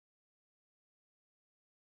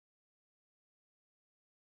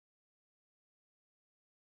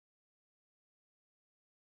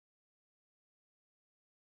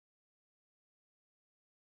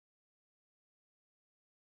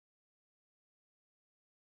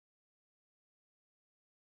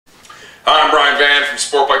Hi, I'm Brian Van from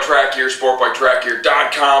Sport Bike Track Gear,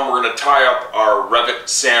 sportbiketrackgear.com. We're going to tie up our REV'IT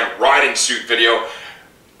sand riding suit video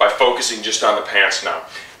by focusing just on the pants now.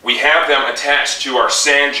 We have them attached to our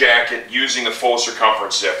sand jacket using the full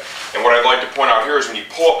circumference zip. And what I'd like to point out here is when you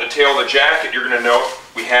pull up the tail of the jacket, you're going to note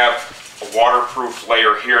we have a waterproof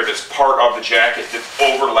layer here that's part of the jacket that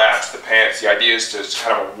overlaps the pants. The idea is to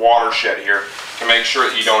kind of a watershed here to make sure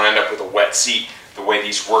that you don't end up with a wet seat the way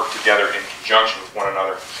these work together in conjunction with one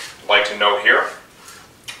another. I'd like to note here,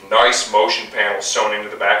 nice motion panel sewn into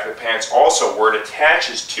the back of the pants. Also, where it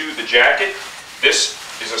attaches to the jacket, this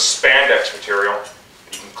is a spandex material.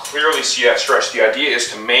 You can clearly see that stretch. The idea is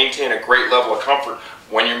to maintain a great level of comfort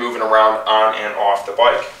when you're moving around on and off the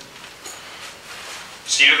bike.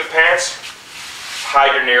 Seat of the pants,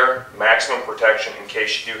 hide or near maximum protection in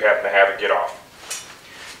case you do happen to have it get off.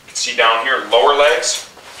 You can see down here, lower legs.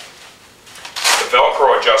 The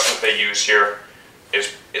Velcro adjustment they use here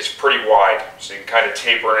is pretty wide, so you can kind of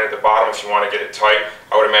taper it at the bottom if you want to get it tight.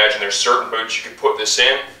 I would imagine there's certain boots you could put this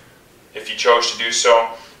in if you chose to do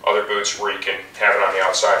so. Other boots where you can have it on the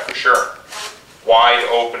outside for sure. Wide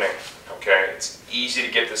opening, okay? It's easy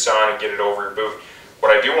to get this on and get it over your boot.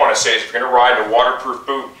 What I do want to say is if you're going to ride in a waterproof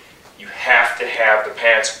boot, you have to have the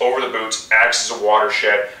pants over the boots, acts as a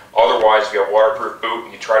watershed. Otherwise, if you have a waterproof boot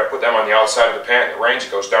and you try to put them on the outside of the pant and it rains,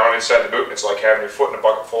 it goes down inside the boot and it's like having your foot in a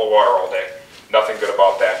bucket full of water all day. Nothing good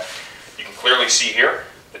about that. You can clearly see here,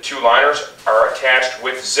 the two liners are attached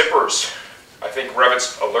with zippers. I think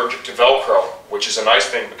REV'IT's allergic to Velcro, which is a nice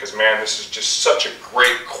thing because, man, this is just such a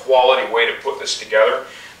great quality way to put this together.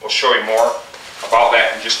 We'll show you more about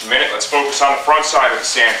that in just a minute. Let's focus on the front side of the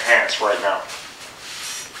sand pants right now.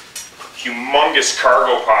 Humongous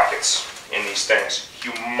cargo pockets in these things.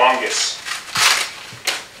 Humongous.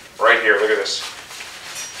 Right here, look at this.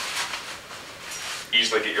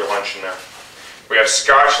 Easily get your lunch in there. We have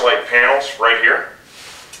Scotch-Lite panels right here.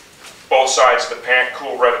 Both sides of the pant,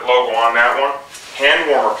 cool REV'IT logo on that one. Hand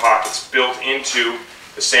warmer pockets built into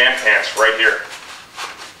the sand pants right here.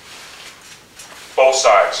 Both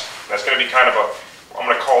sides. That's going to be kind of a, I'm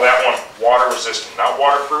going to call that one water resistant. Not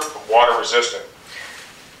waterproof, but water resistant.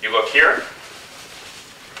 You look here.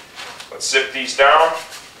 Let's zip these down.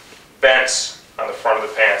 Vents on the front of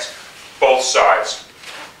the pants. Both sides.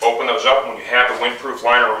 Open those up. When you have the windproof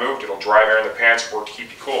liner removed, it'll dry air in the pants, work to keep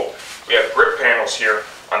you cool. We have grip panels here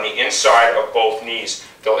on the inside of both knees.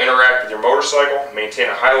 They'll interact with your motorcycle, maintain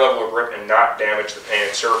a high level of grip, and not damage the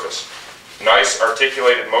painted surface. Nice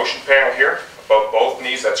articulated motion panel here above both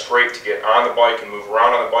knees. That's great to get on the bike and move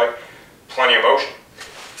around on the bike. Plenty of motion.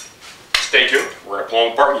 Stay tuned. We're going to pull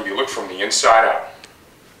them apart and give you a look from the inside out.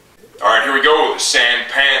 Alright, here we go. The sand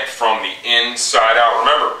pant from the inside out.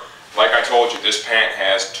 Remember, like I told you, this pant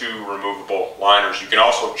has two removable liners. You can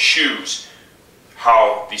also choose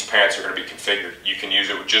how these pants are going to be configured. You can use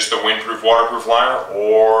it with just the windproof, waterproof liner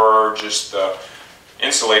or just the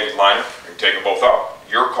insulated liner. You can take them both out.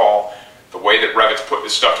 Your call. The way that REV'IT's put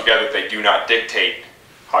this stuff together, they do not dictate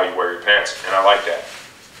how you wear your pants, and I like that.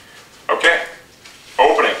 Okay,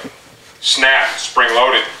 opening, snap,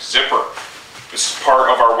 spring-loaded, zipper. This is part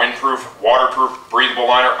of our windproof, waterproof, breathable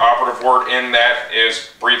liner. Operative word in that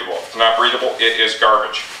is breathable. If it's not breathable, it is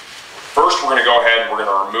garbage. First, we're going to go ahead and we're going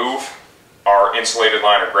to remove our insulated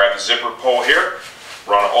liner. Grab the zipper pull here,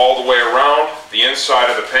 run all the way around the inside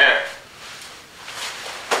of the pant.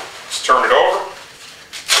 Let's turn it over.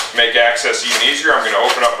 Make access even easier. I'm going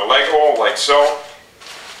to open up the leg hole like so.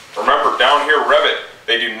 Remember, down here, REV'IT,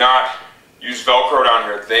 they do not use Velcro down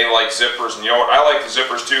here. They like zippers, and you know what? I like the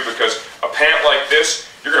zippers too because a pant like this,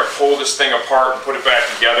 you're going to pull this thing apart and put it back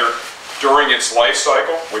together during its life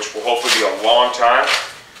cycle, which will hopefully be a long time,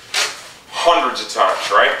 hundreds of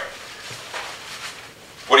times, right?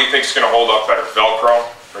 What do you think is going to hold up better, Velcro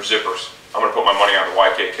or zippers? I'm going to put my money on the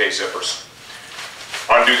YKK zippers.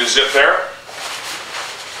 Undo the zip there.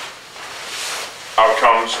 Out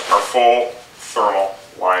comes our full thermal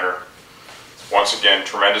liner. Once again,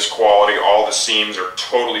 tremendous quality. All the seams are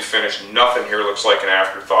totally finished. Nothing here looks like an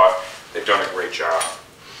afterthought. They've done a great job.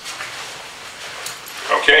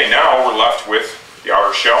 Okay, now we're left with the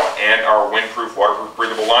outer shell and our windproof, waterproof,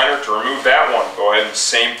 breathable liner. To remove that one, go ahead and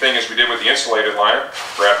same thing as we did with the insulated liner.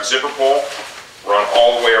 Grab the zipper pull, run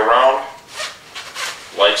all the way around,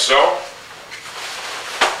 like so.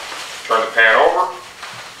 Turn the pant over.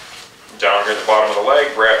 Down here at the bottom of the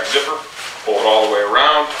leg, grab the zipper, pull it all the way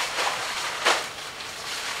around.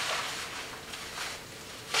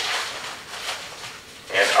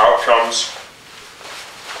 And out comes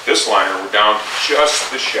this liner. We're down to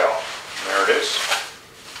just the shell. There it is.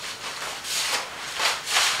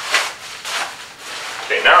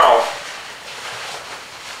 Okay, now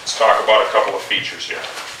Let's talk about a couple of features here.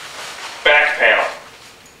 Back panel.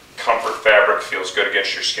 Comfort fabric, feels good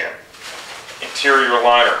against your skin. Interior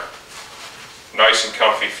liner. Nice and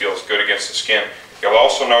comfy, feels good against the skin. You'll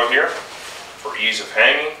also note here, for ease of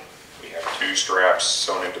hanging, we have 2 straps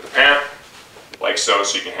sewn into the pant, like so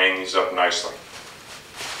you can hang these up nicely.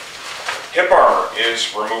 Hip armor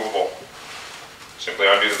is removable. Simply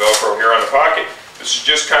undo the Velcro here on the pocket. This is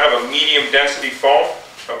just kind of a medium density foam,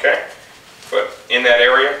 okay? But in that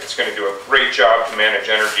area, it's going to do a great job to manage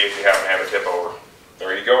energy if you happen to have a tip over.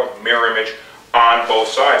 There you go, mirror image on both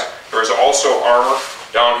sides. There is also armor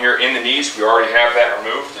down here in the knees. We already have that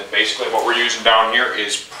removed, and basically what we're using down here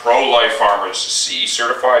is pro-life armor. It's CE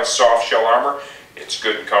certified soft shell armor. It's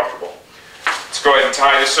good and comfortable. Let's go ahead and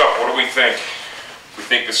tie this up. What do we think? We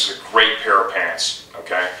think this is a great pair of pants,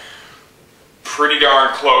 okay? Pretty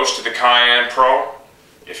darn close to the Cayenne Pro.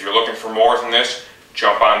 If you're looking for more than this,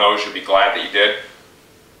 jump on those. You'll be glad that you did.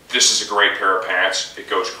 This is a great pair of pants. It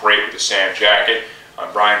goes great with the Sam jacket.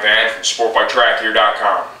 I'm Brian Van from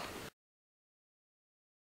SportBikeTrackGear.com.